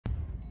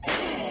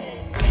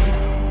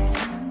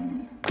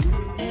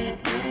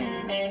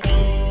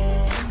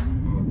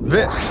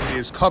This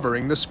is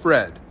Covering the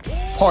Spread,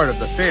 part of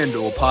the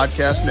FanDuel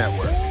Podcast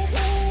Network.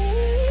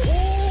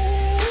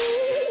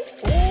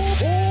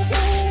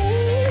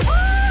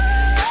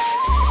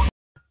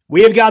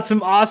 We have got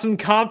some awesome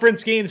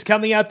conference games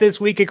coming out this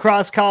week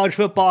across college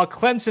football.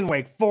 Clemson,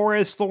 Wake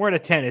Forest, Florida,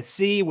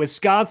 Tennessee,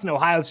 Wisconsin,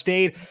 Ohio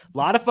State. A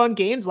lot of fun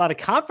games, a lot of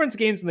conference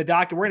games in the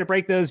docket. We're going to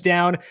break those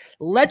down,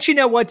 let you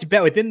know what to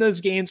bet within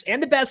those games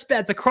and the best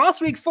bets across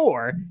week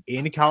 4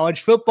 in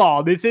college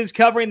football. This is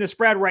Covering the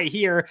Spread right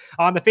here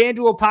on the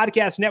FanDuel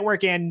Podcast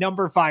Network and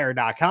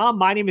numberFire.com.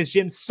 My name is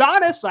Jim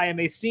Sonis. I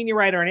am a senior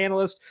writer and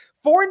analyst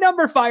for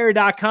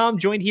numberFire.com,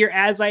 joined here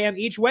as I am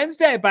each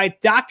Wednesday by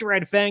Dr.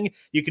 Ed Feng.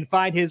 You can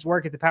find his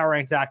work at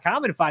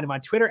thepowerrank.com and find him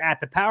on Twitter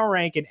at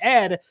thepowerrank. And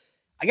Ed,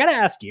 I got to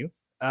ask you,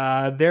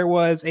 there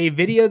was a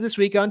video this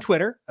week on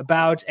Twitter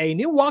about a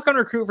new walk-on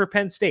recruit for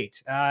Penn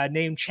State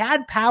named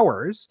Chad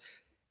Powers.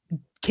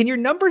 Can your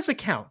numbers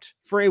account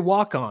for a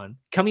walk-on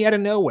coming out of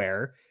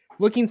nowhere,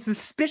 looking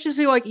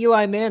suspiciously like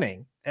Eli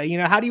Manning?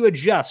 How do you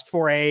adjust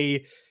for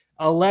a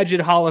alleged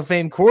Hall of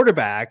Fame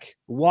quarterback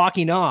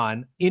walking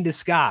on in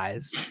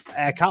disguise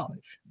at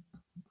college?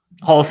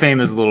 Hall of Fame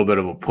is a little bit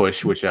of a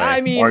push, which I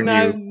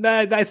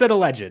said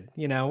alleged.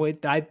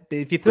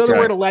 If you throw the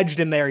word alleged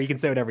in there, you can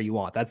say whatever you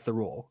want. That's the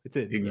rule.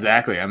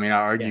 Exactly. I mean, I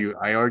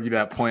argue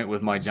that point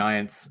with my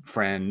Giants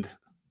fan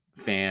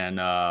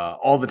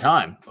all the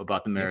time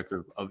about the merits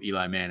of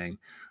Eli Manning.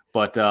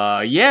 But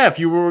if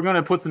you were going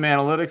to put some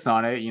analytics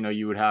on it,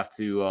 you would have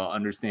to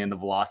understand the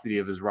velocity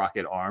of his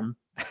rocket arm,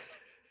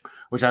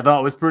 which I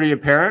thought was pretty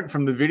apparent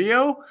from the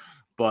video,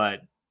 but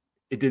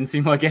it didn't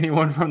seem like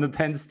anyone from the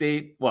Penn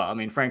State. Well, I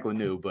mean, Franklin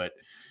knew, but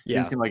it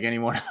didn't seem like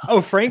anyone else.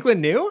 Oh, Franklin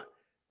knew?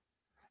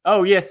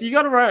 Oh, yes. So you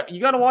got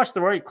to watch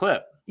the right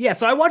clip. Yeah,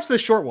 so I watched the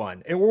short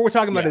one, and what we're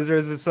talking about is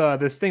there's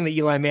this thing that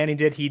Eli Manning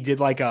did. He did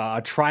like a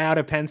tryout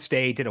at Penn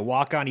State, did a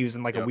walk-on. He was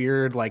in like a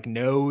weird like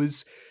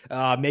nose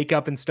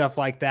makeup and stuff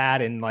like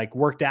that, and like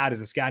worked out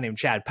as this guy named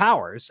Chad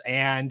Powers.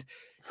 And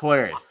it's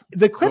hilarious.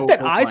 The clip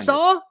that I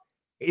saw.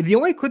 The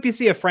only clip you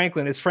see of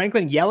Franklin is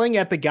Franklin yelling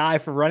at the guy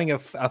for running a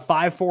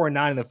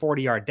 5.49 in the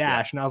 40-yard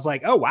dash. And I was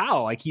like, oh,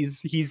 wow. Like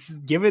he's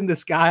given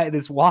this guy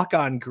this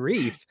walk-on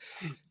grief.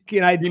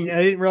 And I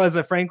didn't realize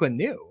that Franklin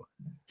knew.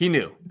 He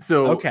knew.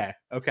 So okay.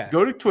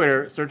 Go to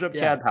Twitter, search up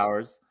Chad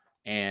Powers.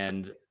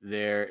 And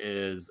there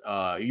is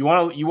you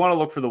want to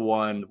look for the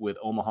one with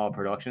Omaha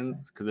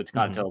Productions, because it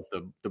kind of tells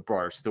the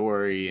broader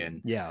story.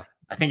 And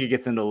I think it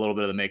gets into a little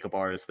bit of the makeup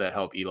artists that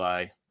help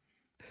Eli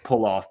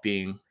pull off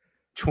being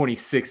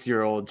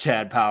 26-year-old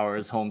Chad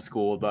Powers,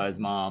 homeschooled by his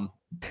mom.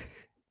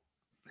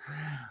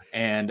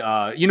 And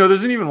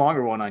there's an even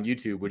longer one on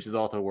YouTube, which is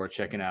also worth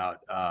checking out.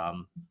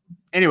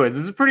 Anyways,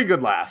 this is a pretty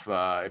good laugh.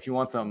 If you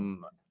want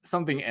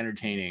something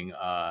entertaining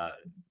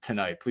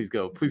tonight, please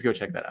go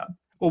check that out.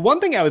 Well, one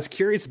thing I was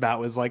curious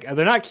about was like,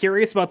 they're not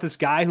curious about this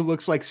guy who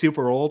looks like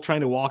super old trying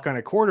to walk on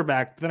a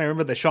quarterback. But then I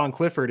remember that Sean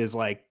Clifford is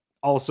like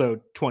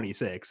also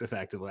 26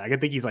 effectively. I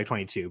think he's like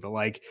 22, but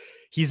like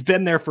he's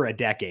been there for a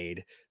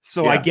decade.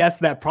 So I guess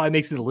that probably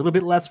makes it a little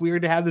bit less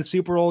weird to have the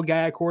super old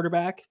guy at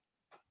quarterback.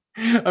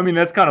 I mean,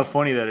 that's kind of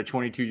funny that a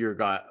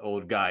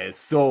 22-year-old guy is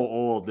so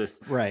old this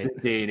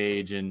day and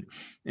age and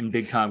in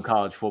big time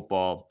college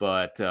football.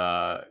 But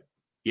I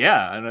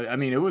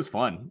mean, it was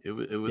fun. It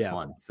was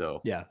fun.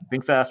 So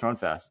think fast, run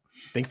fast.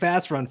 Think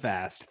fast, run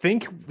fast.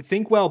 Think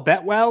well,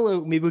 bet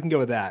well. Maybe we can go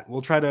with that.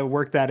 We'll try to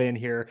work that in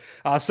here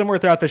somewhere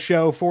throughout the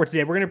show for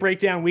today. We're going to break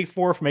down week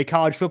 4 from a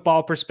college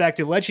football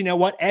perspective, let you know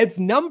what Ed's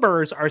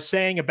numbers are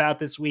saying about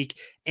this week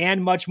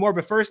and much more.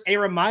 But first, a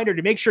reminder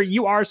to make sure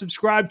you are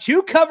subscribed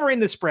to Covering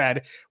the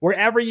Spread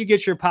wherever you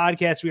get your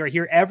podcasts. We are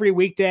here every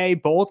weekday,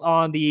 both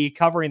on the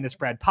Covering the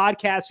Spread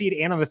podcast feed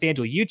and on the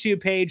FanDuel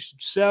YouTube page.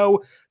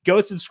 So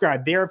go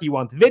subscribe there if you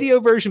want the video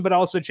version, but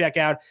also check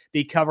out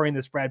the Covering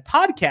the Spread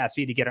podcast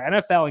feed to get our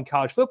NFL and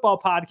college football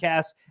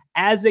podcasts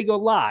as they go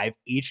live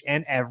each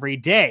and every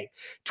day.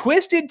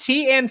 Twisted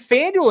Tea and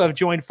FanDuel have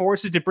joined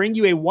forces to bring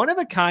you a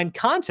one-of-a-kind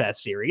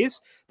contest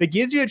series that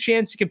gives you a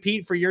chance to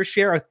compete for your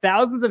share of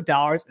thousands of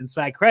dollars in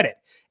side credit.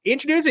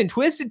 Introducing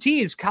Twisted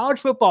Tea's College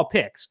Football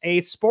Picks,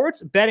 a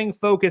sports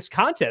betting-focused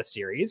contest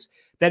series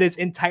that is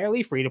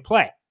entirely free to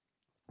play.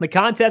 The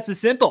contest is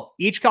simple.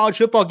 Each college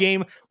football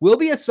game will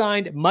be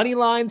assigned money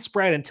line,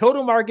 spread, and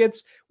total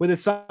markets with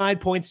assigned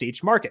points to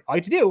each market. All you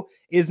have to do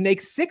is make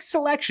 6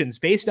 selections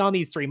based on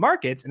these 3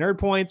 markets and earn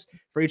points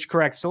for each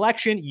correct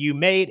selection you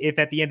made. If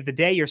at the end of the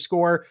day your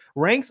score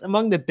ranks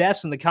among the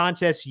best in the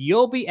contest,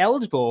 you'll be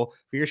eligible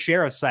for your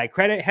share of side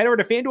credit. Head over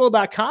to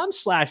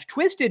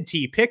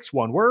FanDuel.com/TwistedTeaPicks,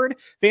 one word,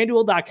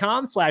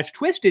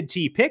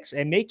 FanDuel.com/TwistedTeaPicks,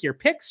 and make your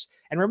picks.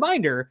 And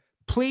reminder,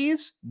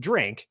 please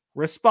drink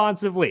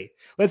responsibly.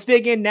 Let's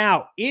dig in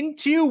now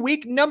into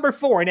week number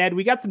 4. And Ed,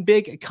 we got some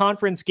big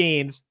conference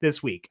games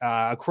this week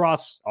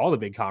across all the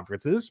big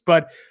conferences.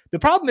 But the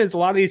problem is a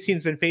lot of these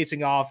teams have been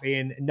facing off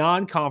in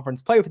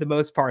non-conference play for the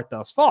most part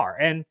thus far.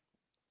 And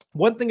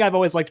one thing I've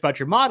always liked about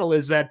your model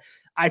is that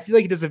I feel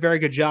like it does a very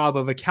good job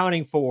of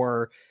accounting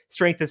for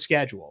strength of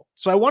schedule.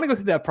 So I want to go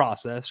through that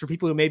process for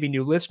people who may be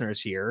new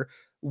listeners here.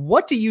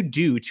 what do you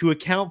do to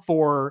account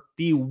for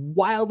the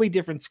wildly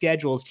different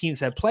schedules teams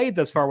have played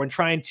thus far when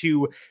trying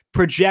to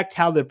project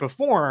how they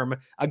perform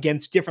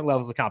against different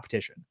levels of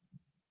competition?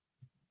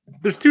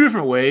 There's two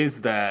different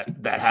ways that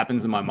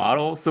happens in my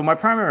model. So my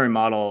primary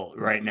model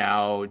right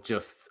now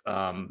just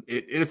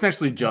it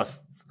essentially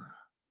adjusts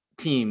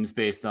teams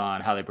based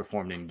on how they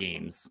performed in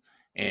games,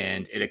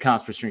 and it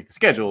accounts for strength of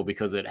schedule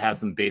because it has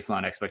some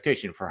baseline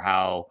expectation for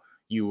how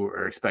you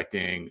were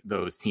expecting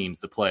those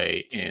teams to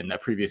play in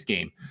that previous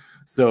game.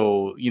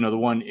 So, the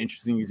one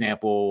interesting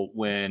example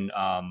when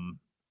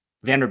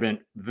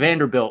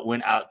Vanderbilt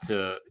went out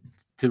to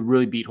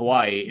really beat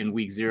Hawaii in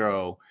week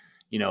 0,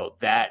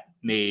 that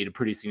made a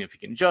pretty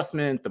significant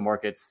adjustment. The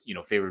markets,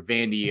 favored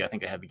Vandy. I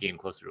think I had the game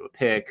closer to a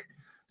pick.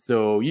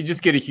 So you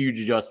just get a huge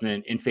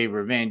adjustment in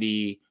favor of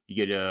Vandy. You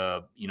get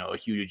a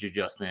huge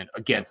adjustment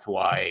against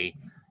Hawaii,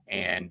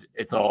 and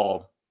it's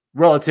all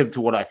relative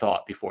to what I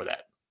thought before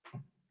that.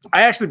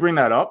 I actually bring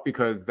that up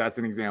because that's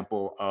an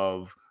example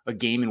of a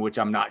game in which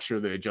I'm not sure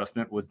the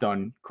adjustment was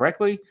done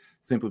correctly,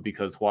 simply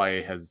because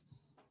Hawaii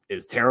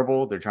is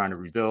terrible. They're trying to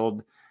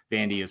rebuild.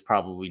 Vandy is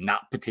probably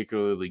not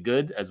particularly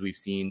good, as we've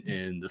seen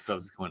in the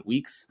subsequent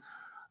weeks.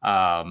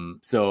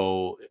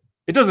 So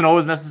it doesn't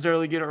always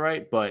necessarily get it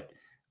right, but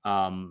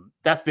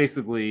that's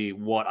basically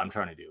what I'm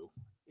trying to do.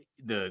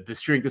 The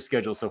strength of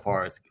schedule so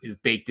far is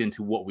baked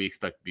into what we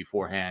expect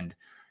beforehand.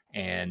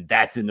 And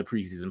that's in the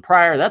preseason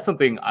prior. That's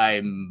something I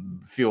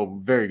feel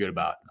very good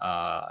about.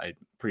 I'm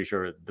pretty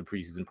sure the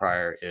preseason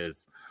prior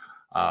is,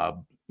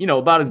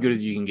 about as good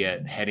as you can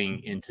get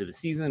heading into the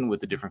season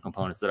with the different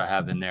components that I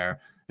have in there.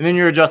 And then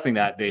you're adjusting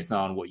that based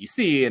on what you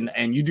see.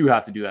 And you do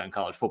have to do that in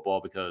college football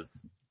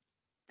because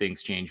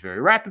things change very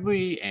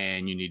rapidly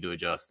and you need to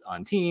adjust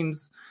on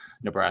teams.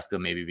 Nebraska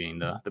maybe being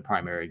the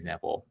primary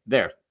example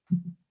there.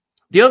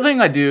 The other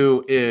thing I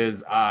do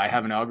is I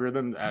have an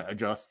algorithm that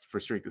adjusts for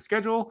strength of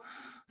schedule.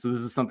 So this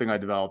is something I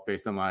developed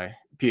based on my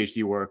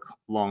PhD work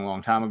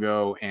long time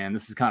ago. And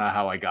this is kind of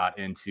how I got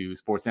into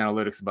sports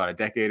analytics about a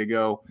decade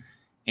ago.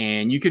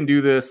 And you can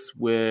do this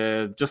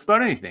with just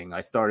about anything.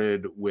 I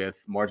started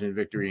with margin of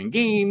victory in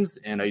games,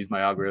 and I used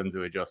my algorithm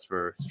to adjust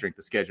for strength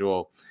of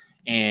schedule.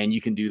 And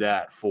you can do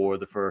that for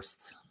the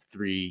first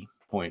 3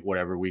 point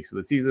whatever weeks of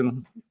the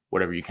season,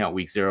 whatever you count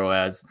week 0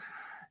 as.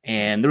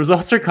 And the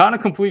results are kind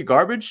of complete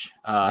garbage.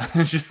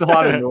 It's just a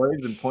lot of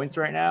noise and points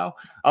right now.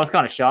 I was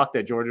kind of shocked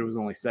that Georgia was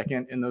only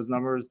second in those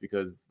numbers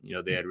because,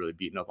 they had really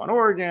beaten up on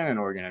Oregon and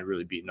Oregon had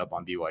really beaten up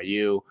on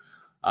BYU.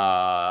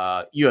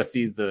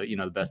 USC is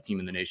the best team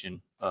in the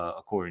nation,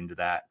 according to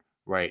that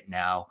right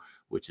now,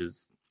 which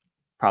is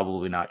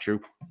probably not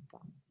true,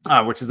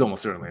 which is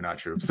almost certainly not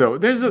true. So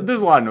there's a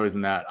lot of noise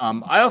in that.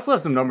 I also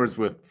have some numbers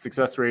with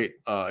success rate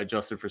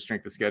adjusted for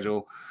strength of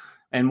schedule.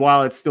 And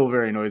while it's still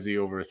very noisy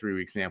over a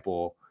 3-week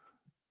sample,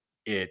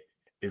 it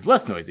is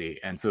less noisy.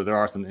 And so there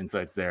are some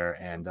insights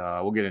there. And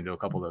we'll get into a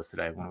couple of those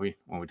today when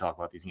we talk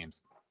about these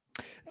games.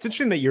 It's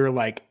interesting that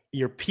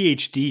your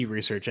PhD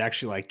research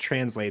actually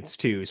translates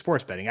to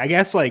sports betting. I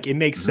guess it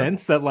makes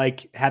sense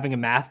that having a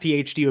math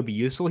PhD would be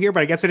useful here,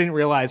 but I guess I didn't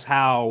realize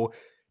how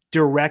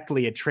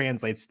directly it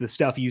translates to the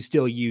stuff you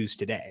still use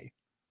today.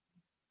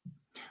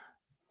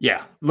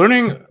 Yeah,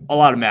 learning a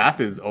lot of math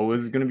is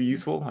always going to be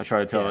useful. I try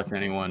to tell that to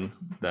anyone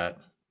that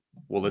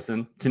will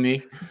listen to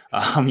me.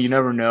 You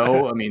never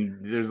know. I mean,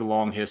 there's a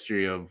long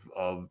history of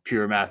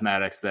pure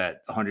mathematics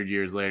that 100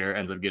 years later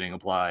ends up getting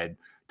applied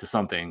to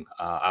something.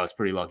 I was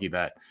pretty lucky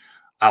that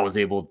I was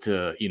able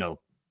to,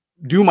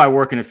 do my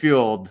work in a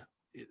field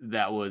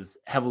that was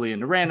heavily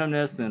into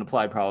randomness and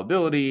applied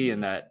probability,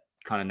 and that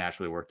kind of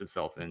naturally worked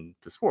itself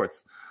into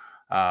sports.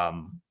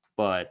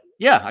 But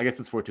yeah, I guess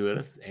it's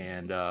fortuitous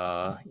and,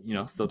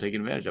 still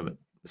taking advantage of it.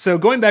 So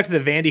going back to the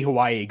Vandy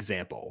Hawaii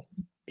example,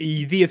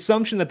 the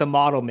assumption that the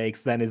model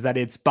makes then is that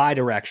it's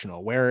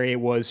bidirectional, where it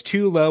was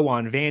too low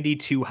on Vandy,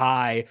 too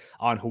high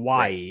on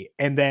Hawaii. Right.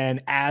 And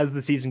then as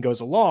the season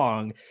goes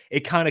along,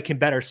 it kind of can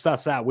better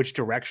suss out which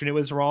direction it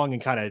was wrong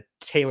and kind of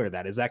tailor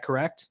that. Is that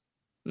correct?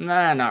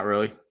 Nah, not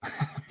really.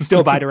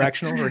 Still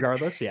bidirectional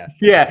regardless? Yeah.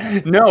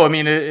 Yeah. No, I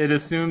mean, it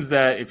assumes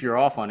that if you're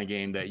off on a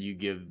game that you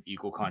give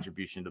equal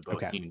contribution to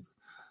both teams.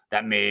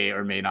 That may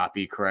or may not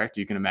be correct.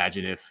 You can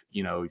imagine if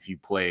you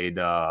played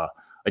a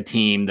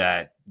team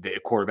that the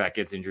quarterback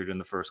gets injured in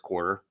the first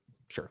quarter,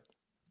 sure,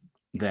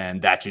 then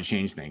that should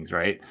change things,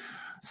 right?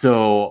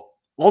 So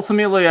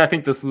ultimately, I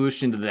think the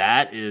solution to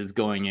that is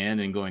going in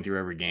and going through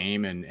every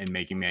game and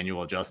making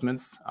manual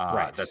adjustments.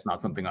 Right. That's not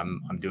something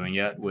I'm doing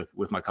yet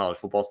with my college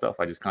football stuff.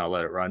 I just kind of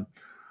let it run.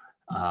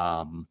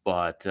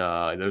 But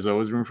there's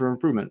always room for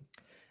improvement.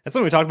 That's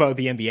what we talked about with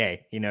the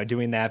NBA,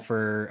 doing that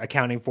for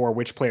accounting for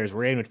which players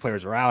were in, which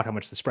players were out, how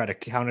much the spread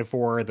accounted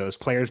for, those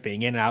players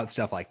being in and out,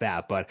 stuff like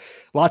that. But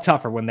a lot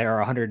tougher when there are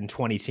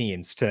 120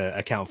 teams to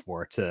account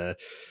for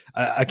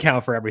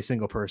every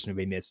single person who'd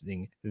be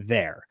missing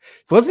there.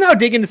 So let's now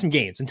dig into some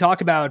games and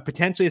talk about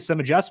potentially some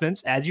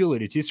adjustments, as you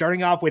alluded to,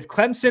 starting off with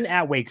Clemson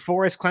at Wake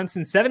Forest.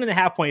 Clemson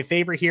 7.5 point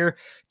favorite here.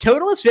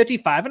 Total is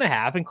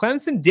 55.5, and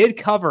Clemson did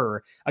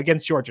cover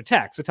against Georgia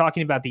Tech. So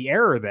talking about the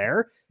error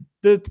there,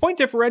 the point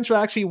differential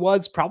actually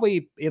was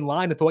probably in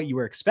line with what you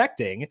were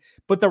expecting,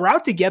 but the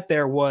route to get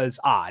there was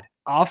odd.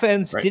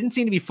 Offense didn't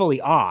seem to be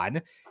fully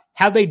on.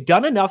 Have they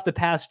done enough the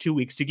past 2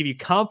 weeks to give you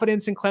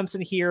confidence in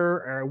Clemson here,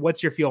 or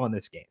what's your feel on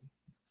this game?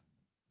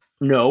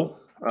 No,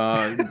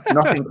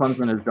 nothing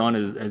Clemson has done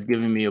has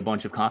given me a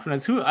bunch of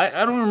confidence.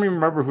 I don't even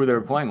remember who they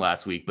were playing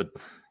last week, but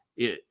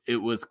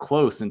it was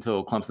close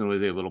until Clemson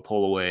was able to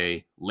pull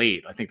away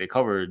late. I think they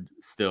covered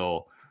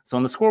still. So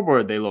on the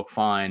scoreboard, they look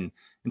fine.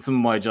 In some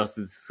of my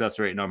adjusted success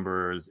rate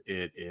numbers,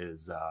 it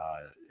is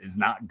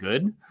not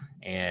good.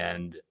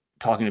 And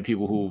talking to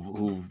people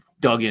who've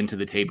dug into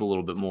the tape a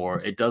little bit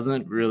more, it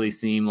doesn't really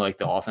seem like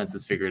the offense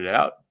has figured it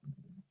out.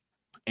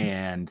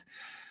 And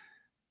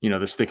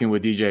they're sticking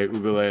with DJ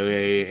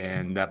Uiagalelei,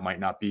 and that might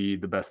not be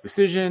the best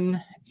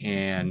decision.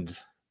 And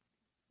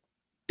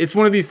it's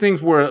one of these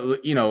things where,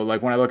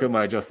 like when I look at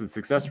my adjusted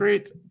success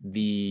rate,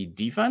 the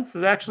defense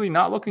is actually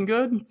not looking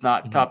good. It's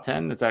not top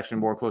 10. It's actually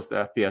more close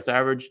to FPS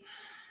average.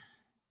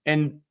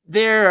 And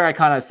there I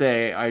kind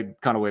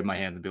of wave my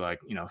hands and be like,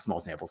 small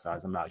sample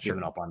size. I'm not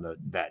giving up on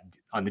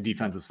the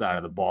defensive side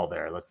of the ball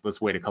there.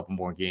 Let's wait a couple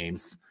more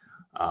games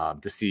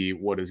to see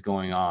what is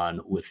going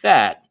on with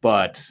that.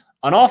 But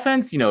on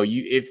offense,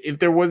 if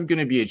there was going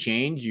to be a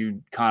change,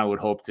 you kind of would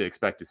hope to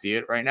expect to see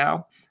it right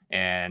now.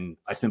 And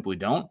I simply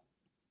don't.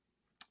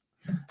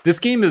 This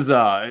game is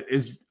a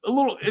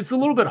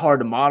little bit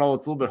hard to model.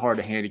 It's a little bit hard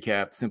to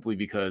handicap simply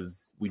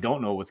because we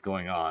don't know what's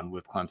going on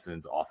with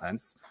Clemson's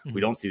offense. We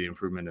don't see the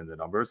improvement in the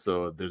numbers,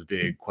 so there's a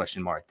big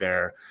question mark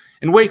there.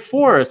 In Wake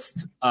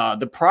Forest,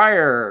 at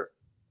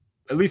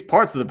least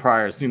parts of the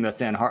prior, assumed that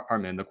Sam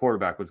Hartman, the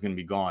quarterback, was going to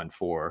be gone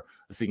for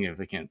a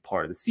significant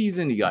part of the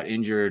season. He got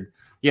injured.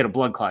 He had a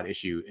blood clot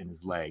issue in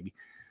his leg,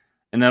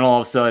 and then all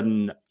of a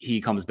sudden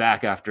he comes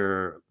back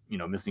after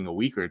missing a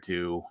week or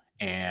two,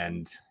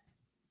 and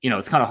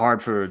it's kind of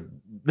hard for,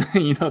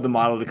 the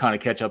model to kind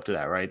of catch up to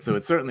that, right? So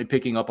it's certainly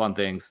picking up on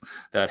things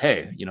that,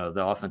 hey,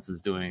 the offense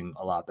is doing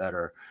a lot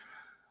better.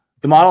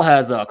 The model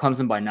has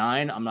Clemson by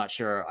 9. I'm not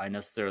sure I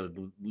necessarily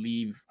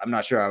believe. I'm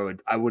not sure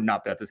I would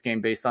not bet this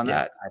game based on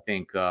that. I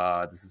think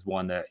this is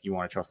one that you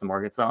want to trust the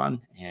markets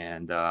on.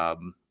 And,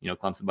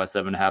 Clemson by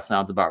 7.5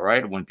 sounds about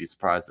right. I wouldn't be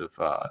surprised if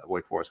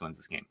Wake Forest wins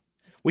this game.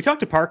 We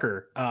talked to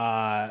Parker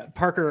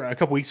a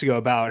couple weeks ago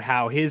about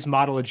how his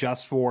model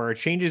adjusts for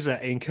changes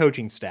in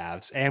coaching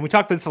staffs. And we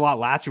talked about this a lot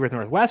last year with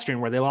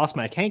Northwestern, where they lost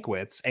Mike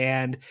Hankwitz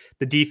and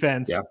the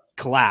defense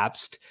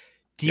collapsed.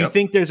 Do you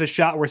think there's a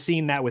shot we're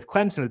seeing that with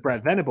Clemson with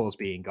Brett Venables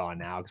being gone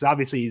now? Because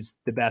obviously he's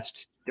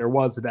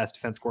was the best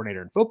defense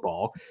coordinator in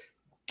football.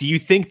 Do you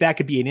think that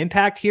could be an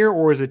impact here,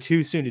 or is it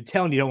too soon to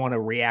tell and you don't want to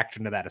react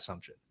to that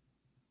assumption?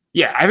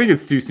 Yeah, I think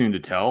it's too soon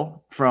to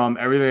tell. From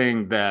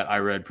everything that I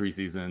read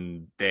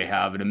preseason, they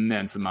have an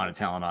immense amount of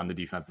talent on the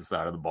defensive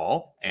side of the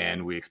ball,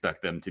 and we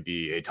expect them to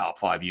be a top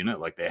 5 unit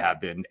like they have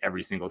been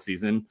every single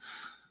season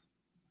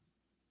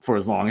for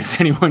as long as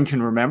anyone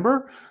can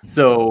remember.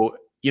 So,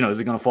 is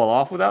it going to fall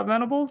off without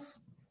Venables?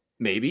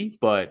 Maybe,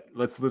 but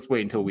let's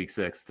wait until week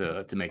 6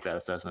 to make that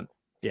assessment.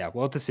 Yeah,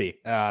 we'll have to see.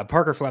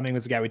 Parker Fleming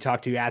was the guy we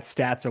talked to at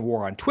Stats of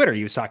War on Twitter.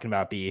 He was talking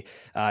about the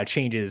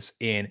changes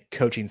in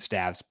coaching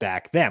staffs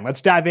back then.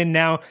 Let's dive in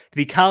now to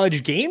the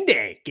college game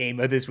day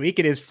game of this week.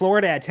 It is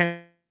Florida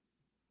at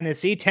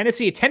Tennessee.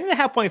 Tennessee, a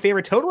 10.5-point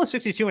favorite, total of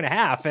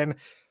 62.5. And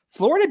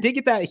Florida did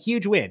get that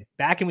huge win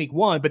back in week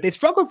 1, but they've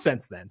struggled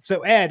since then.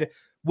 So, Ed,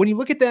 when you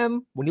look at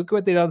them, when you look at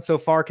what they've done so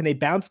far, can they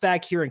bounce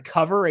back here and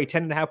cover a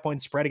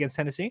 10.5-point spread against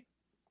Tennessee?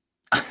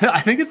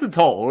 I think it's a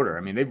tall order.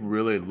 I mean, they've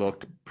really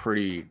looked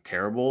pretty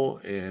terrible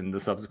in the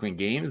subsequent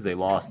games. They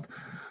lost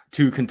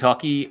to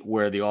Kentucky,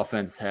 where the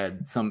offense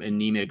had some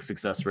anemic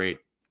success rate,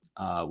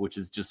 which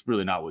is just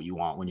really not what you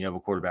want when you have a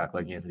quarterback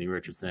like Anthony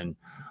Richardson.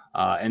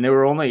 And they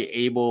were only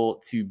able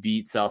to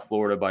beat South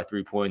Florida by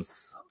 3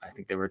 points. I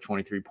think they were a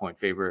 23-point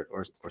favorite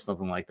or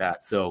something like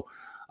that. So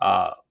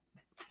my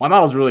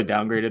model's really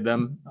downgraded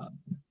them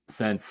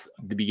since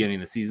the beginning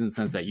of the season,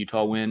 since that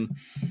Utah win.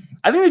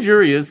 I think the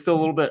jury is still a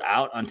little bit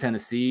out on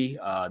Tennessee.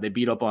 They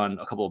beat up on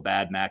a couple of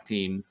bad MAC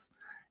teams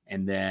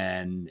and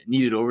then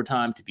needed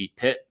overtime to beat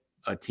Pitt,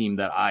 a team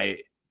that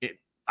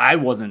I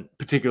wasn't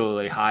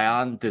particularly high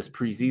on this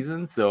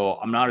preseason. So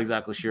I'm not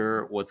exactly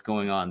sure what's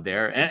going on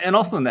there. And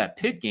also in that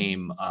Pitt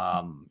game,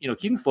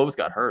 Keaton Slovis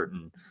got hurt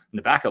and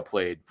the backup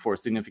played for a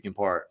significant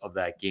part of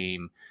that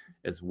game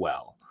as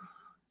well.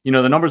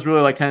 The numbers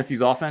really like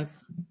Tennessee's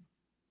offense.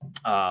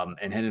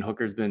 And Hendon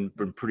Hooker's been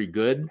pretty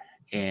good.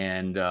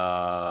 And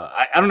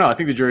I don't know. I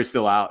think the jury's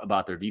still out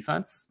about their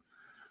defense.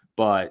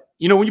 But,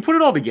 when you put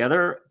it all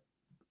together,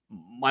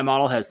 my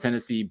model has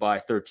Tennessee by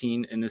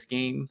 13 in this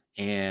game.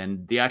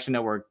 And the Action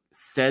Network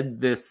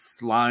said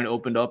this line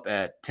opened up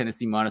at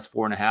Tennessee minus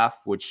 4.5,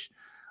 which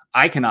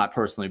I cannot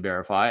personally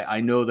verify. I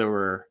know there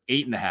were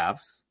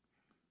 8.5s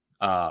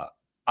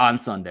on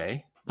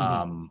Sunday.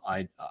 Mm-hmm.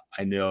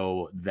 I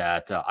know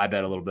that I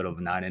bet a little bit of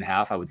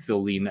 9.5. I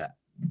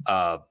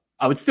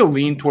would still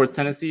lean towards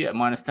Tennessee at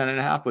minus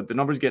 10.5, but the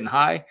number's getting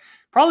high.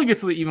 Probably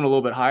gets even a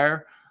little bit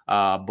higher.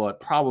 but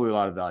probably a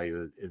lot of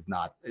value is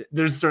not.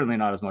 There's certainly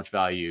not as much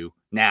value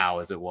now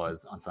as it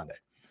was on Sunday.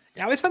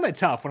 Yeah, I always find that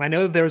tough when I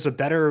know that there was a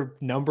better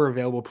number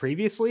available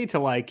previously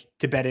to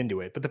bet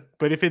into it.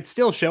 But if it's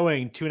still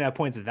showing 2.5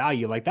 points of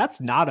value,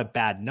 that's not a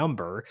bad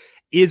number.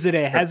 Is it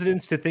a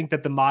hesitance to think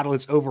that the model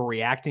is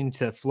overreacting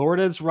to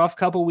Florida's rough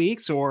couple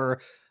weeks, or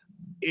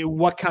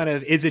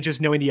is it just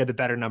knowing you had the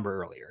better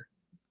number earlier?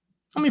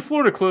 I mean,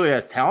 Florida clearly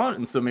has talent,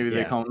 and so maybe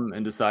they come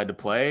and decide to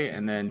play,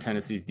 and then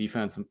Tennessee's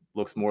defense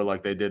looks more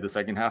like they did the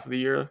second half of the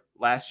year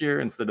last year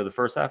instead of the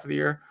first half of the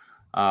year.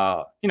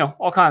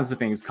 All kinds of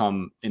things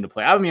come into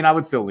play. I mean, I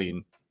would still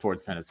lean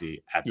towards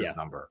Tennessee at this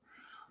number,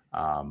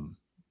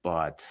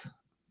 but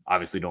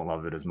obviously don't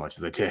love it as much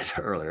as I did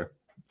earlier.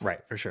 Right,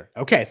 for sure.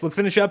 Okay, so let's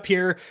finish up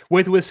here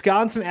with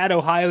Wisconsin at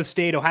Ohio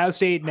State. Ohio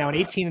State now an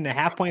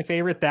 18.5 point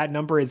favorite. That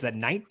number is at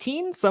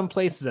 19 some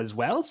places as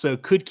well, so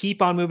could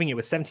keep on moving. It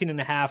was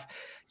 17.5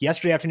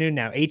 yesterday afternoon,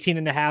 now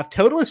 18.5.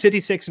 Total is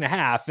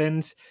 56.5,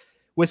 and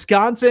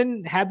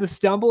Wisconsin had the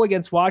stumble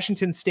against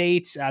Washington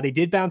State. They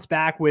did bounce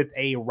back with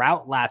a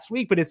rout last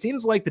week, but it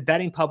seems like the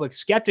betting public's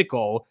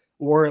skeptical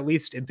or at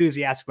least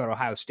enthusiastic about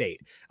Ohio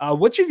State.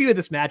 What's your view of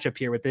this matchup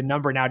here with the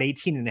number now at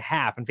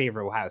 18.5 in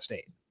favor of Ohio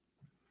State?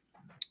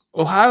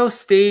 Ohio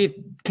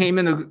State came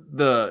into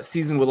the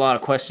season with a lot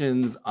of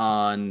questions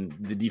on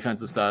the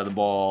defensive side of the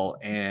ball,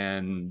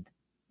 and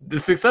the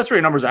success rate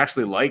numbers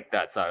actually like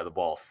that side of the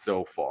ball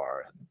so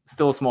far.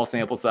 Still a small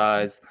sample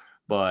size,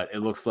 but it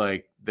looks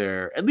like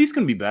they're at least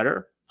going to be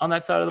better on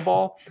that side of the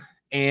ball.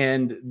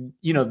 And,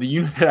 the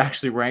unit that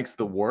actually ranks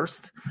the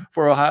worst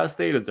for Ohio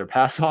State is their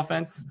pass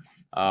offense.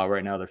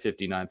 Right now, they're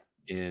 59th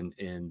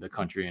in the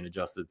country in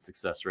adjusted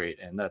success rate,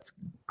 and that's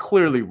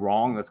clearly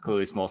wrong. That's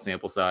clearly a small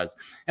sample size,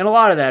 and a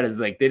lot of that is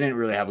they didn't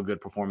really have a good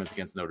performance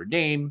against Notre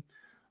Dame.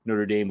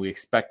 We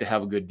expect to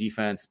have a good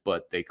defense,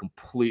 but they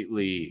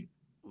completely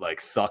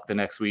suck the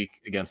next week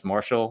against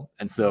Marshall.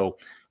 And so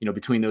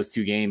between those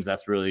two games,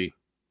 that's really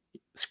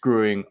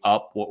screwing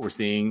up what we're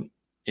seeing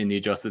in the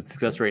adjusted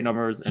success rate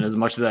numbers. And as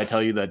much as I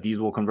tell you that these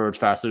will converge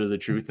faster to the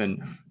truth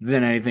than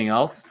anything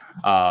else,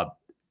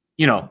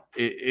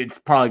 it's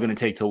probably going to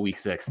take till week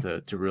 6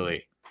 to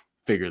really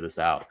figure this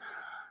out.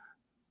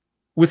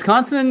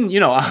 Wisconsin,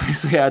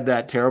 obviously had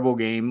that terrible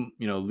game,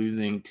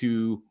 losing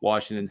to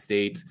Washington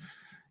State.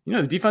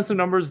 The defensive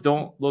numbers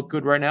don't look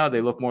good right now.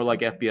 They look more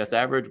like FBS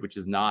average, which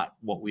is not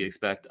what we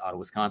expect out of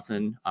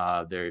Wisconsin.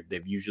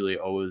 They've usually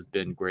always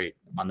been great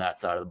on that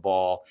side of the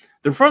ball.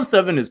 Their front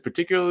seven is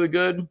particularly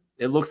good.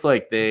 It looks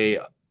like they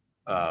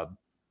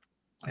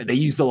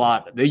used a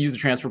lot. They used the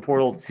transfer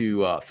portal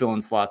to fill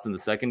in slots in the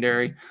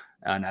secondary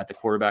and at the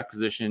quarterback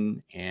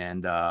position.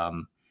 And,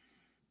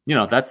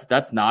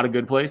 that's not a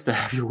good place to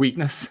have your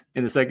weakness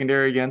in the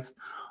secondary against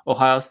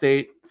Ohio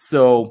State.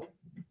 So,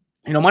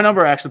 my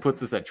number actually puts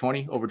this at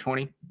 20, over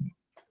 20.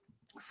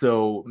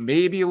 So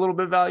maybe a little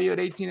bit of value at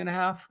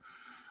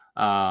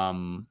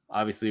 18.5.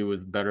 Obviously it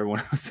was better when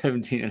it was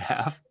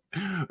 17.5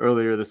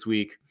 earlier this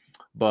week,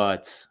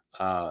 but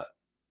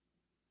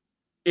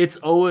it's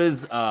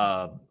always,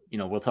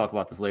 we'll talk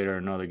about this later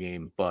in another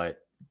game, but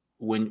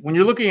when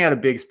you're looking at a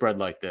big spread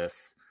like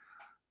this,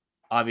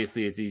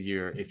 obviously it's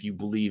easier if you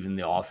believe in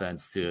the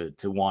offense to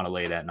want to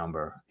lay that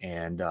number.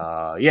 And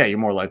you're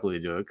more likely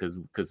to do it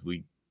because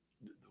we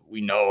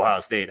know Ohio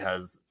State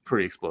has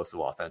pretty explosive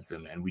offense,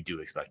 and we do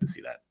expect to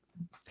see that.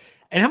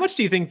 And how much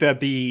do you think that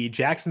the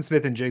Jackson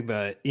Smith and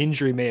Jigba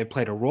injury may have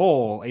played a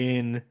role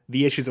in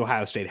the issues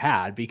Ohio State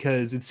had?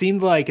 Because it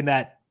seemed like in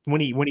that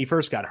when he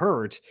first got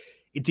hurt,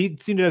 it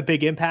did seem to have a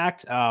big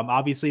impact.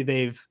 Obviously,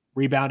 they've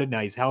rebounded. Now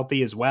he's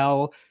healthy as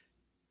well.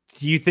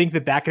 Do you think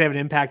that could have an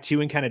impact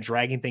too in kind of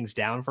dragging things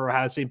down for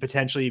Ohio State,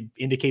 potentially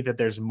indicate that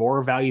there's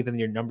more value than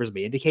your numbers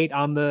may indicate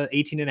on the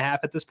 18.5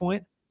 at this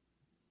point?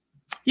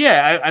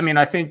 Yeah,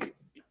 I think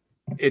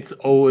it's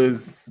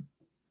always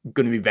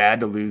going to be bad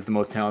to lose the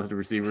most talented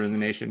receiver in the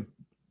nation.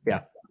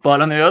 Yeah.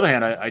 But on the other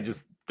hand, I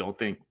just don't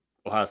think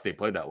Ohio State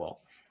played that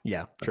well.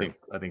 Yeah. True.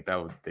 I think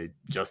they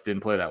just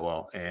didn't play that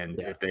well. And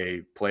if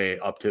they play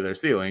up to their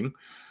ceiling,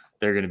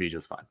 they're going to be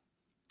just fine.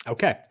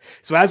 Okay.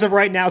 So as of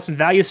right now, some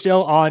value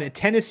still on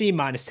Tennessee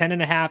minus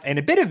 10.5 and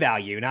a bit of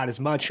value, not as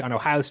much, on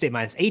Ohio State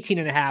minus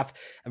 18.5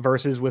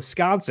 versus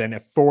Wisconsin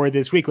for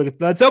this week.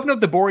 Let's open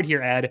up the board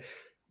here, Ed.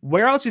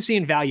 Where else are you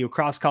seeing value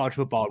across college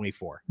football in week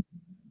 4?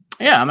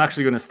 Yeah, I'm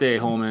actually going to stay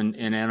home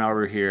in Ann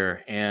Arbor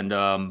here. And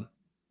I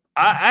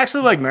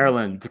actually like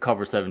Maryland to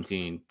cover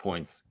 17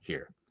 points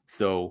here.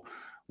 So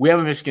we have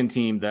a Michigan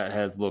team that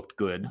has looked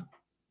good,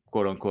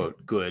 quote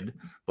unquote good,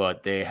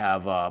 but they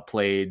have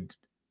played,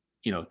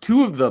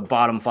 2 of the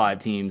bottom 5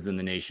 teams in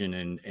the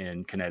nation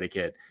in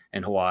Connecticut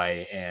and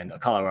Hawaii, and a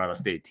Colorado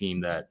State team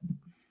that,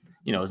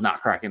 is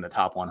not cracking the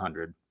top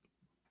 100.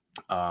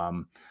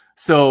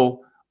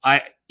 So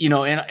I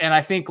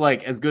think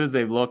as good as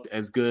they've looked,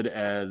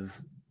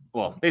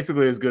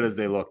 basically as good as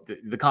they looked,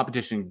 the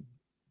competition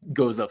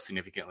goes up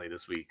significantly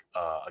this week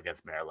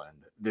against Maryland.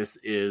 This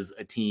is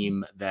a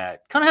team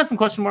that kind of had some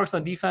question marks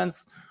on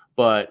defense,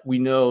 but we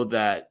know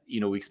that,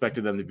 we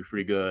expected them to be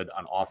pretty good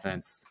on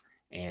offense.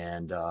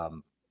 And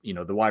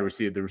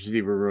the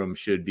receiver room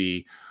should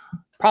be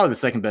probably the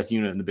second best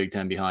unit in the Big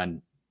Ten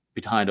behind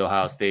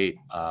Ohio State.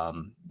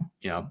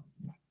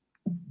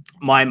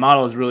 My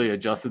model has really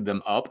adjusted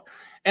them up.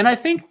 And I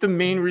think the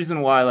main reason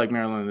why I like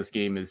Maryland in this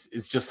game is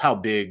just how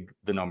big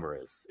the number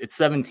is. It's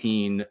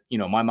 17.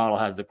 My model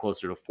has it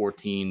closer to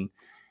 14.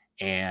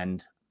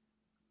 And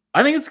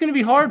I think it's going to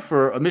be hard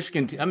for a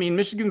Michigan team. I mean,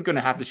 Michigan's going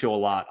to have to show a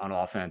lot on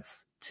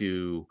offense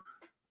to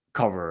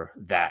cover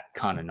that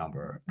kind of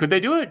number. Could they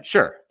do it?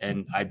 Sure.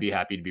 And I'd be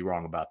happy to be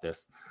wrong about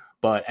this.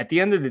 But at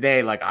the end of the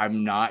day,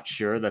 I'm not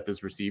sure that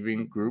this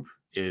receiving group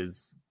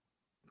is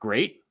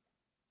great.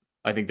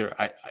 I think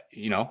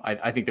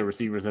I think the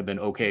receivers have been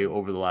okay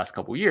over the last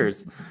couple of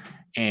years,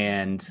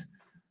 and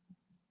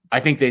I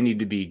think they need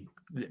to be.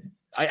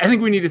 I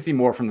think we need to see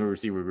more from the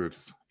receiver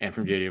groups and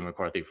from JJ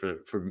McCarthy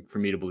for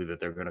me to believe that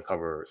they're going to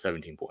cover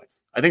 17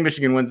 points. I think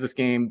Michigan wins this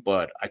game,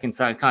 but I can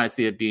kind of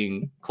see it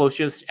being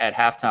closest at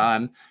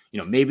halftime.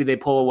 Maybe they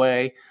pull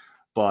away,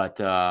 but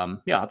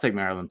I'll take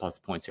Maryland plus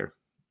the points here.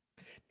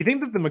 You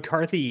think that the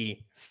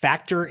McCarthy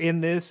factor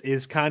in this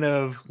is kind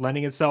of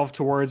lending itself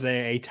towards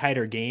a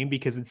tighter game?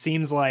 Because it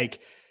seems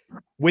like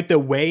with the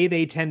way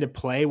they tend to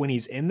play when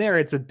he's in there,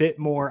 it's a bit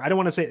more, I don't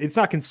want to say it's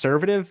not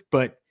conservative,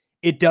 but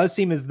it does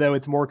seem as though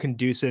it's more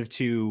conducive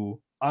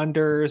to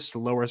unders, to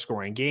lower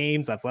scoring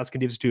games. That's less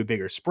conducive to a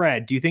bigger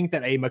spread. Do you think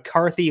that a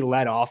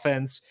McCarthy-led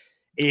offense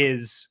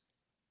is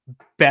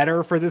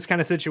better for this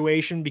kind of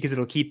situation because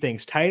it'll keep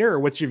things tighter? Or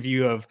what's your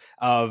view of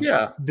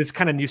this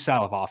kind of new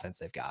style of offense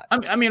they've got?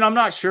 I mean, I'm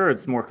not sure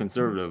it's more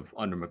conservative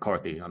under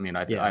McCarthy. I mean,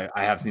 I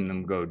have seen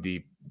them go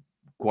deep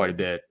quite a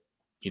bit,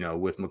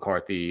 with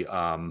McCarthy.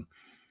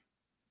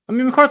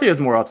 McCarthy has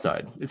more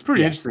upside. It's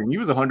pretty interesting. He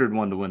was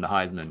 101 to win the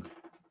Heisman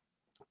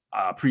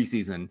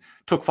preseason,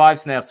 took 5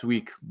 snaps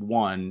week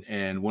 1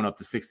 and went up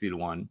to 60 to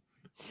 1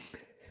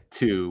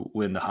 to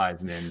win the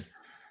Heisman.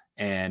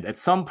 And at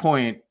some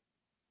point,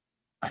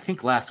 I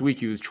think last week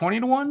he was 20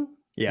 to 1.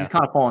 Yeah. He's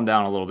kind of fallen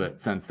down a little bit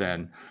since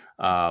then.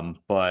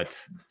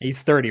 But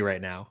he's 30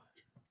 right now.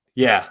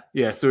 Yeah.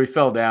 So he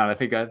fell down. I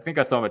think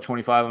I saw him at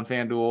 25 on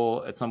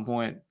FanDuel at some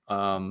point.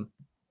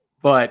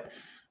 But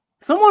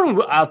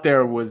someone out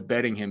there was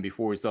betting him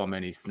before we saw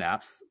many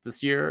snaps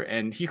this year,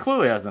 and he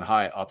clearly has a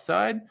high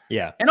upside.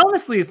 Yeah. And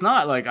honestly, it's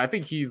not I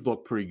think he's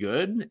looked pretty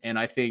good. And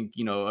I think,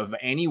 of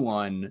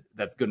anyone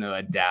that's going to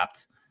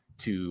adapt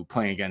to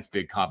playing against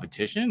big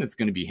competition, it's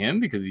going to be him,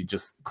 because he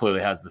just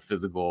clearly has the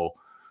physical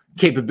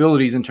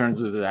capabilities in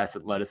terms of his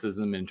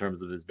athleticism, in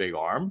terms of his big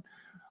arm.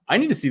 I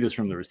need to see this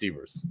from the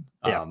receivers.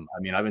 Yeah.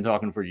 I've been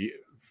talking for you,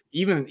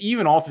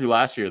 even all through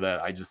last year,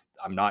 that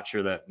I'm not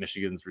sure that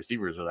Michigan's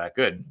receivers are that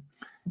good.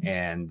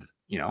 And,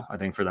 I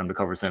think for them to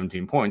cover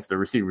 17 points, the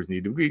receivers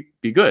need to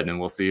be good, and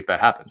we'll see if that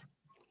happens.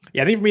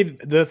 Yeah, I think for me,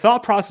 the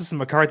thought process of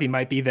McCarthy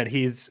might be that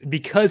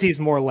because he's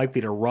more likely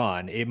to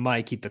run, it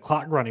might keep the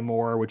clock running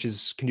more, which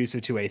is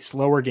conducive to a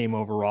slower game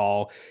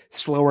overall.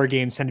 Slower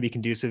games tend to be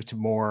conducive to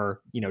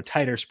more,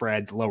 tighter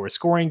spreads, lower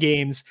scoring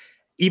games.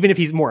 Even if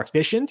he's more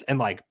efficient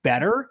and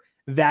better,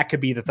 that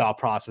could be the thought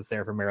process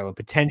there for Maryland,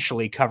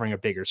 potentially covering a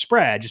bigger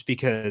spread, just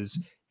because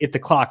if the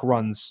clock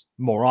runs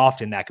more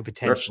often, that could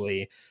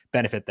potentially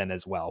benefit them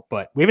as well.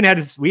 But we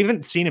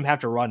haven't seen him have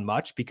to run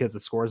much because the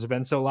scores have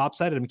been so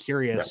lopsided. I'm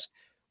curious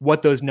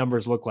what those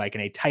numbers look like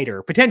in a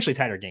potentially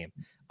tighter game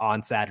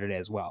on Saturday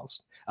as well.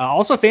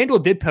 Also,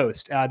 FanDuel did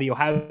post the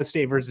Ohio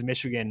State versus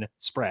Michigan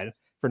spread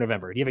for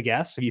November. Do you have a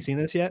guess? Have you seen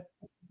this yet?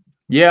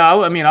 Yeah,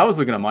 I was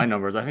looking at my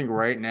numbers. I think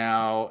right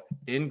now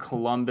in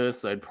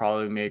Columbus, I'd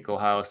probably make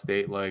Ohio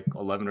State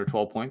 11 or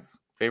 12 points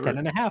favorite.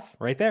 10.5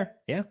 right there.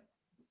 Yeah.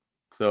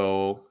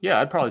 So,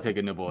 I'd probably take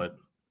a nibble at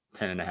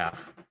 10.5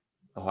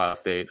 Ohio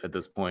State at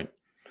this point.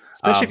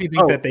 Especially if you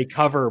think that they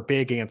cover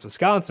big against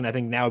Wisconsin, I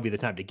think now would be the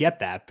time to get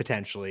that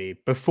potentially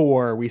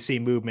before we see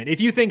movement. If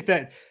you think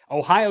that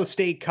Ohio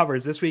State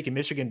covers this week and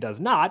Michigan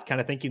does not,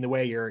 kind of thinking the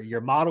way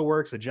your model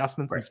works,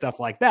 adjustments and stuff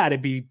like that,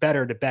 it'd be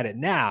better to bet it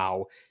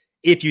now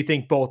if you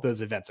think both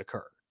those events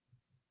occur.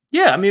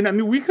 Yeah, I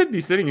mean, we could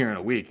be sitting here in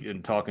a week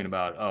and talking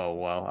about, oh,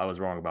 well, I was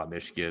wrong about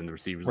Michigan. The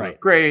receivers look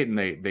great, and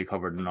they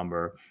covered the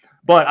number.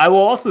 But I will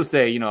also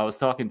say, I was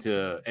talking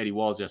to Eddie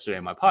Walls yesterday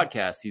on my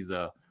podcast. He's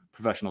a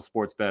professional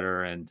sports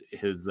bettor, and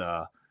his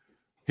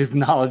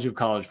knowledge of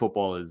college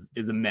football is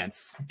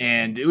immense.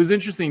 And it was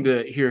interesting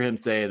to hear him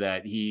say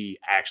that he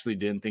actually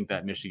didn't think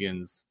that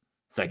Michigan's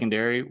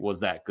secondary was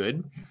that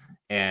good.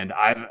 And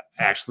I've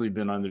actually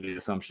been under the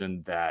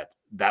assumption that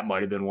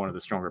might have been one of the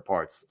stronger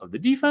parts of the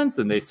defense,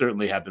 and they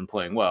certainly have been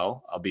playing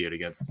well, albeit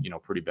against,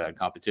 pretty bad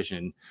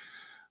competition.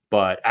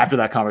 But after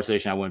that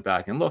conversation, I went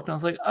back and looked, and I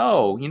was like,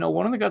 oh,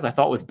 one of the guys I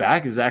thought was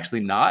back is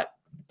actually not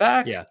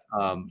back. Yeah.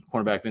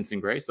 Cornerback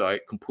Vincent Gray. So I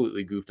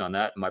completely goofed on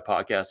that in my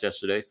podcast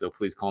yesterday. So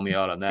please call me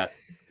out on that.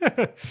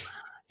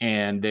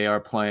 And they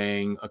are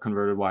playing a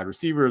converted wide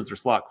receiver as their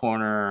slot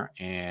corner,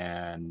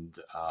 and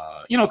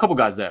a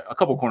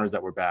couple corners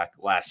that were back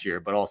last year,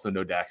 but also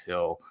no Dax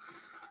Hill.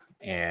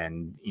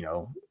 And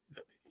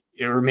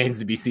it remains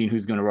to be seen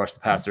who's going to rush the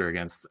passer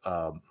against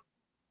an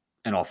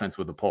offense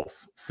with a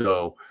pulse.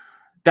 So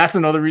that's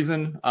another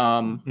reason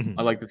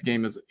I like this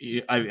game. Is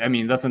I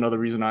mean, that's another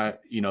reason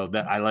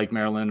that I like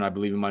Maryland. I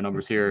believe in my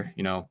numbers here.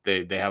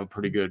 They have a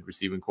pretty good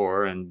receiving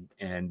core, and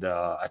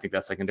I think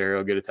that secondary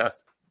will get a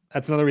test.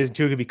 That's another reason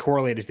too it could be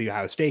correlated to the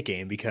Ohio State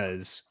game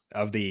because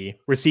of the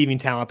receiving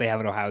talent they have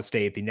at Ohio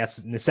State, the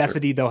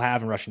necessity they'll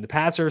have in rushing the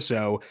passer.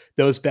 So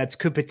those bets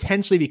could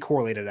potentially be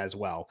correlated as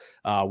well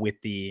with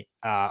the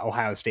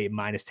Ohio State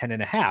minus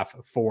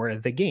 10.5 for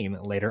the game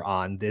later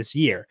on this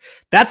year.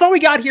 That's all we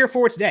got here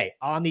for today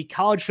on the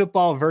college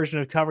football version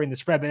of Covering the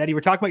Spread. But Eddie, we're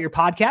talking about your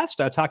podcast,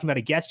 talking about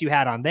a guest you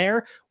had on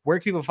there. Where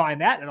can people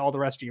find that and all the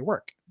rest of your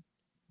work?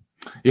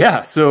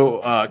 Yeah,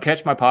 so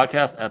catch my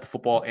podcast at the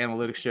Football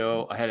Analytics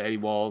Show. I had Eddie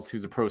Walls,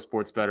 who's a pro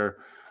sports bettor,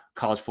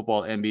 college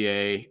football,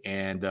 NBA,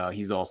 and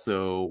he's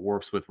also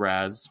works with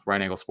Ryan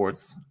Angle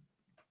Sports,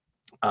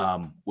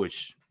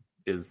 which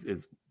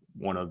is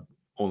one of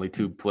only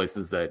two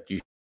places that you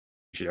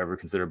should ever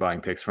consider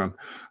buying picks from.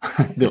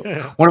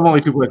 One of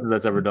only two places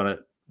that's ever done it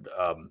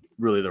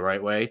really the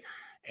right way.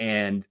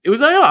 And it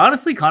was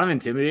honestly kind of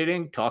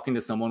intimidating talking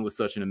to someone with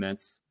such an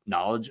immense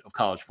knowledge of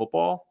college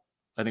football.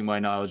 I think my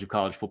knowledge of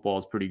college football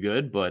is pretty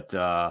good, but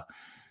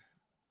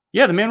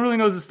yeah, the man really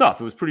knows his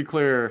stuff. It was pretty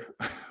clear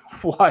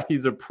why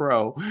he's a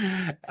pro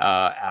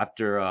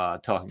after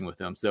talking with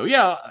him. So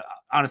yeah,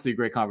 honestly, a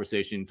great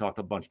conversation. Talked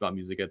a bunch about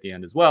music at the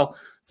end as well.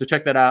 So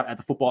check that out at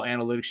the Football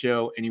Analytics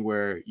Show,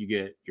 anywhere you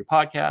get your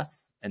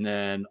podcasts. And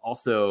then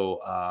also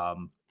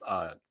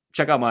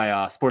check out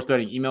my sports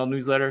betting email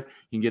newsletter.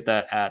 You can get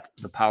that at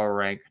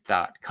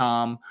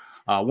thepowerrank.com.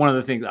 One of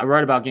the things I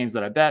write about games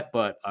that I bet,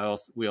 but I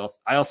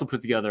also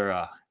put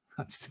together.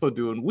 I'm still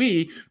doing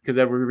because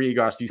Edward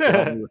Regas used to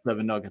help me with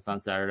 7 Nuggets on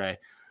Saturday,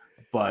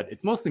 but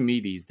it's mostly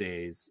me these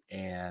days.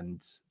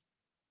 And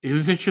it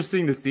was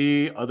interesting to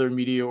see other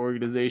media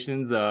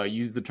organizations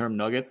use the term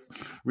Nuggets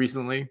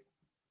recently.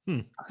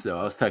 So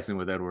I was texting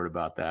with Edward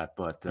about that,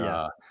 but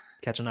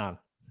catching on.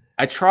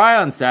 I try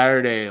on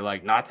Saturday,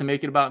 not to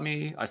make it about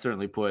me. I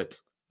certainly put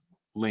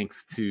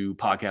links to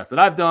podcasts that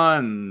I've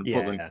done,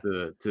 put links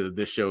to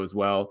this show as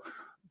well.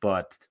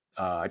 But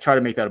I try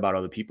to make that about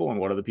other people and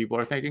what other people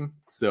are thinking.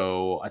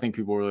 So I think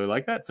people really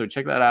like that. So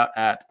check that out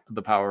at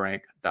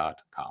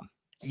thepowerrank.com.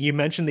 You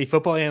mentioned the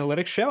Football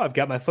Analytics Show. I've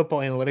got my Football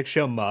Analytics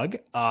Show mug.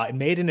 It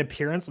made an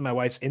appearance on my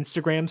wife's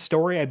Instagram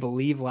story, I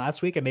believe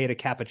last week. I made a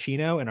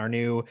cappuccino in our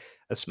new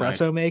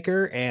espresso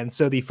maker. And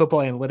so the Football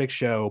Analytics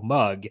Show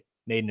mug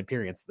made an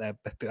appearance,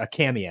 a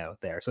cameo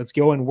there. So it's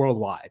going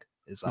worldwide.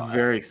 Is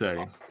very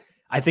exciting.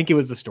 I think it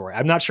was a story.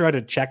 I'm not sure how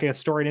to check a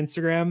story on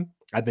Instagram.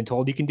 I've been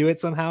told you can do it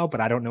somehow,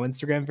 but I don't know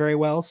Instagram very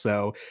well.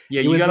 So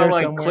yeah, you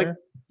gotta click.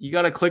 You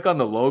gotta click on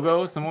the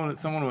logo. Someone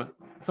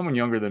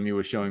younger than me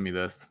was showing me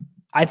this.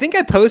 I think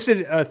I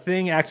posted a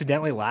thing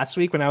accidentally last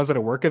week when I was at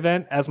a work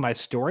event as my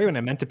story when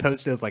I meant to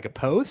post it as a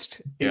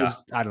post. It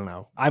was, I don't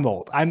know. I'm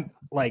old. I'm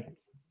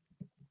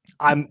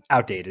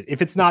outdated.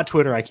 If it's not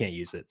Twitter, I can't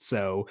use it.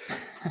 So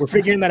we're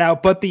figuring that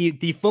out. But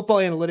the Football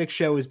Analytics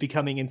Show is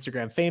becoming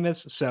Instagram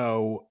famous.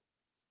 So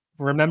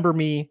remember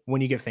me when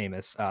you get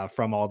famous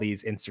from all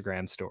these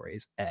Instagram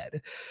stories,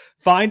 Ed.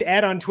 Find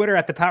Ed on Twitter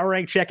at the Power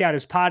Rank. Check out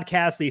his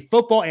podcast, The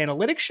Football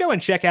Analytics Show,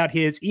 and check out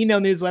his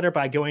email newsletter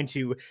by going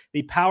to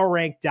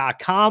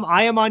thepowerrank.com.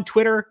 I am on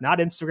Twitter, not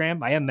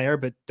Instagram. I am there,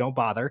 but don't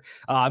bother.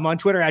 I'm on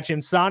Twitter at Jim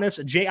Sannes,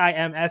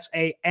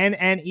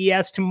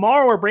 JIMSANNES.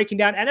 Tomorrow we're breaking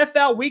down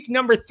NFL week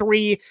number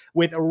 3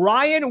 with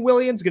Ryan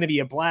Williams. Going to be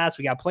a blast.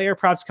 We got player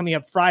props coming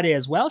up Friday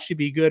as well. Should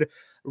be good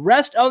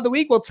rest of the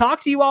week. We'll talk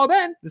to you all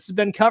then. This has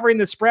been Covering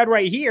the Spread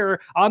right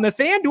here on the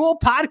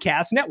FanDuel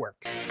Podcast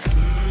Network.